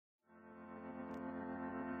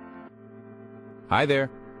Hi there!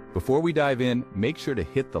 Before we dive in, make sure to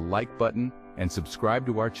hit the like button and subscribe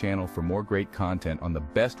to our channel for more great content on the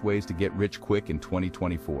best ways to get rich quick in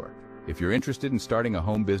 2024. If you're interested in starting a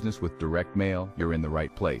home business with direct mail, you're in the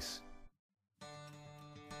right place.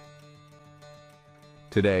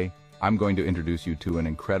 Today, I'm going to introduce you to an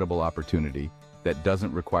incredible opportunity that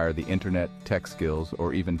doesn't require the internet, tech skills,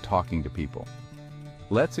 or even talking to people.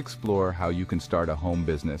 Let's explore how you can start a home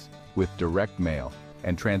business with direct mail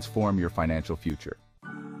and transform your financial future.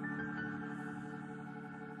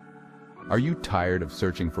 Are you tired of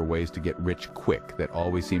searching for ways to get rich quick that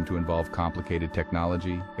always seem to involve complicated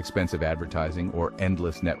technology, expensive advertising, or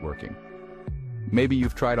endless networking? Maybe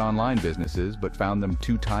you've tried online businesses but found them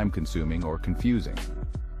too time-consuming or confusing.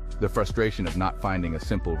 The frustration of not finding a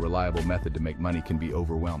simple, reliable method to make money can be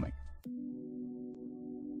overwhelming.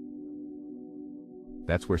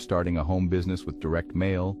 That's where starting a home business with direct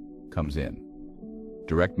mail comes in.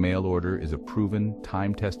 Direct mail order is a proven,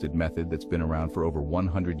 time-tested method that's been around for over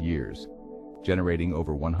 100 years, generating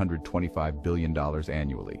over $125 billion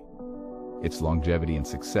annually. Its longevity and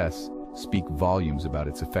success speak volumes about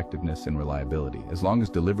its effectiveness and reliability. As long as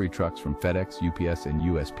delivery trucks from FedEx, UPS, and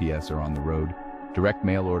USPS are on the road, direct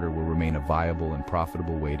mail order will remain a viable and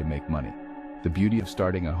profitable way to make money. The beauty of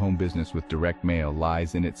starting a home business with direct mail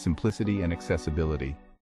lies in its simplicity and accessibility.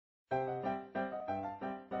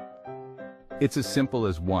 It's as simple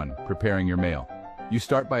as 1. Preparing your mail. You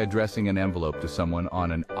start by addressing an envelope to someone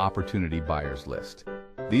on an opportunity buyers list.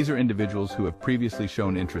 These are individuals who have previously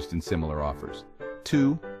shown interest in similar offers.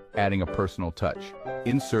 2. Adding a personal touch.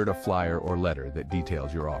 Insert a flyer or letter that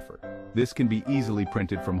details your offer. This can be easily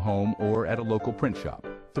printed from home or at a local print shop.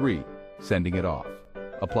 3. Sending it off.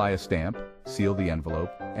 Apply a stamp, seal the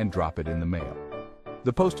envelope, and drop it in the mail.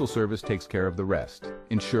 The postal service takes care of the rest,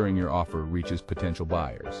 ensuring your offer reaches potential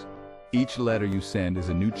buyers. Each letter you send is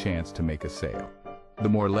a new chance to make a sale. The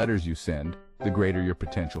more letters you send, the greater your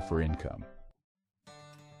potential for income.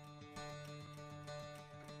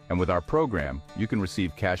 And with our program, you can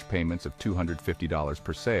receive cash payments of $250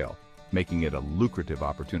 per sale, making it a lucrative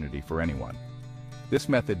opportunity for anyone. This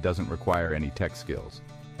method doesn't require any tech skills,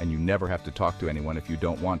 and you never have to talk to anyone if you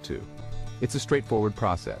don't want to. It's a straightforward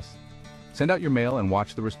process. Send out your mail and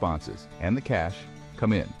watch the responses, and the cash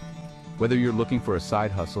come in. Whether you're looking for a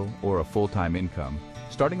side hustle or a full-time income,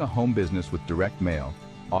 starting a home business with direct mail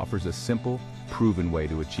offers a simple, proven way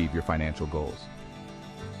to achieve your financial goals.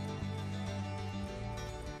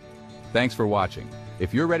 Thanks for watching.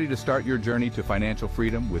 If you're ready to start your journey to financial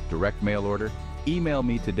freedom with direct mail order, email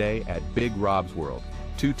me today at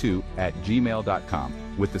bigrobsworld22@gmail.com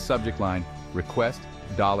with the subject line, request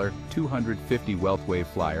 $250 Wealth Wave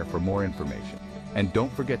flyer for more information. And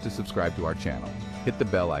don't forget to subscribe to our channel. Hit the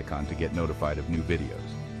bell icon to get notified of new videos.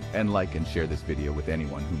 And like and share this video with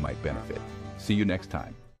anyone who might benefit. See you next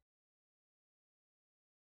time.